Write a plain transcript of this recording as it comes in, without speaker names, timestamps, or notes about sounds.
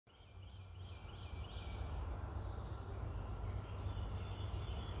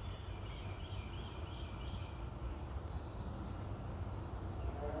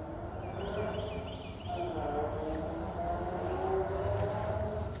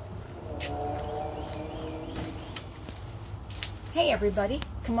Hey everybody,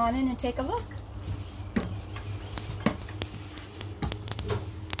 come on in and take a look.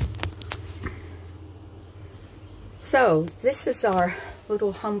 So this is our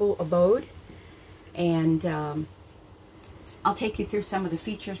little humble abode, and I'll take you through some of the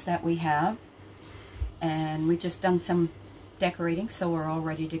features that we have. And we've just done some decorating, so we're all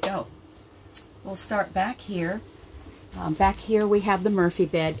ready to go. We'll start back here. Back here we have the Murphy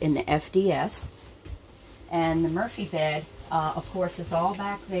bed in the FDS. And the Murphy bed, of course, is all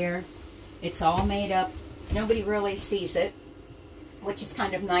back there. It's all made up. Nobody really sees it, which is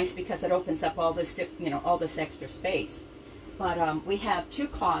kind of nice because it opens up all this, all this extra space. But we have two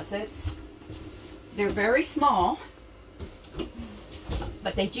closets. They're very small,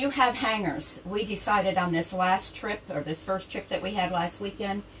 but they do have hangers. We decided on this last trip, or this first trip that we had last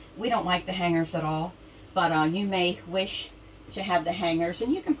weekend, we don't like the hangers at all. But you may wish to have the hangers,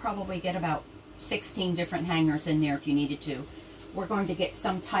 and you can probably get about 16 different hangers in there if you needed to. We're going to get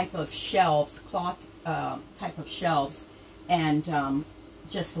some type of shelves, cloth type of shelves, and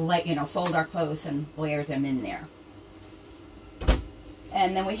just fold our clothes and layer them in there.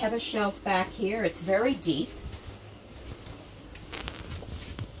 And then we have a shelf back here. It's very deep.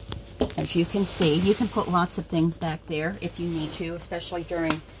 As you can see, you can put lots of things back there if you need to, especially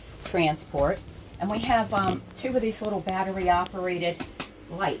during transport. And we have two of these little battery-operated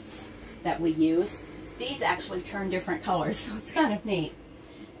lights that we use. These actually turn different colors, so it's kind of neat.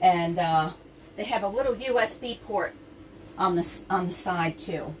 And they have a little USB port on the side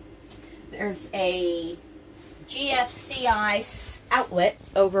too. There's a GFCI outlet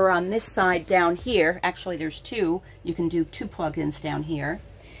over on this side down here. Actually, there's two. You can do two plug-ins down here.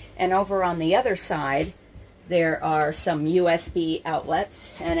 And over on the other side, there are some USB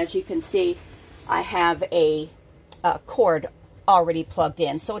outlets. And as you can see, I have a cord already plugged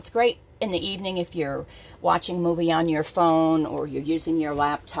in. So it's great in the evening if you're watching a movie on your phone or you're using your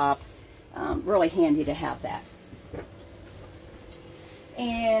laptop. Really handy to have that.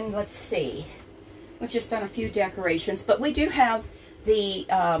 And let's see. We've just done a few decorations, but we do have the,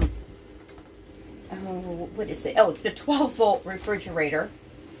 what is it? Oh, it's the 12-volt refrigerator.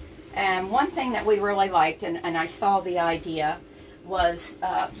 And one thing that we really liked, and I saw the idea, was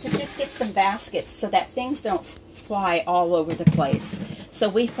to just get some baskets so that things don't fly all over the place. So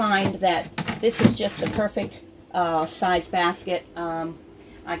we find that this is just the perfect size basket.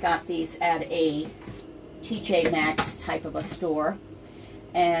 I got these at a TJ Maxx type of a store.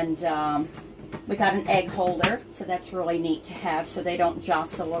 And we got an egg holder, so that's really neat to have so they don't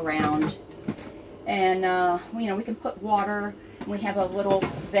jostle around. And, we can put water. We have a little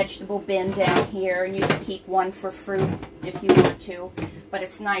vegetable bin down here, and you can keep one for fruit if you want to. But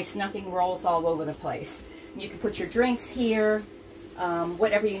it's nice, nothing rolls all over the place. You can put your drinks here,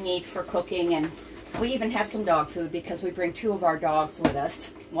 whatever you need for cooking. And we even have some dog food because we bring two of our dogs with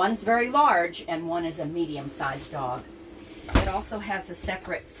us. One's very large, and one is a medium-sized dog. It also has a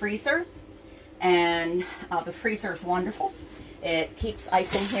separate freezer, and the freezer is wonderful. It keeps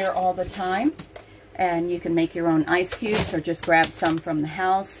ice in here all the time. And you can make your own ice cubes or just grab some from the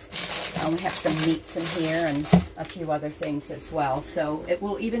house. We have some meats in here and a few other things as well. So it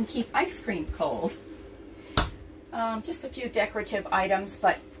will even keep ice cream cold. Just a few decorative items,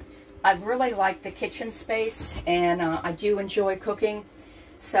 but I really like the kitchen space, and I do enjoy cooking.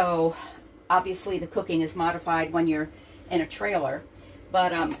 So obviously the cooking is modified when you're in a trailer.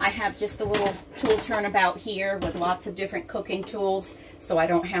 But I have just a little tool turnabout here with lots of different cooking tools, so I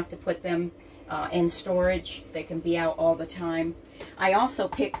don't have to put them in storage. They can be out all the time. I also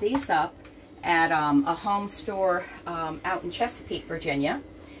picked these up at a home store out in Chesapeake, Virginia,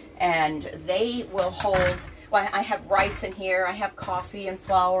 and they will hold, well, I have rice in here, I have coffee and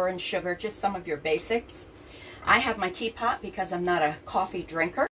flour and sugar, just some of your basics. I have my teapot because I'm not a coffee drinker.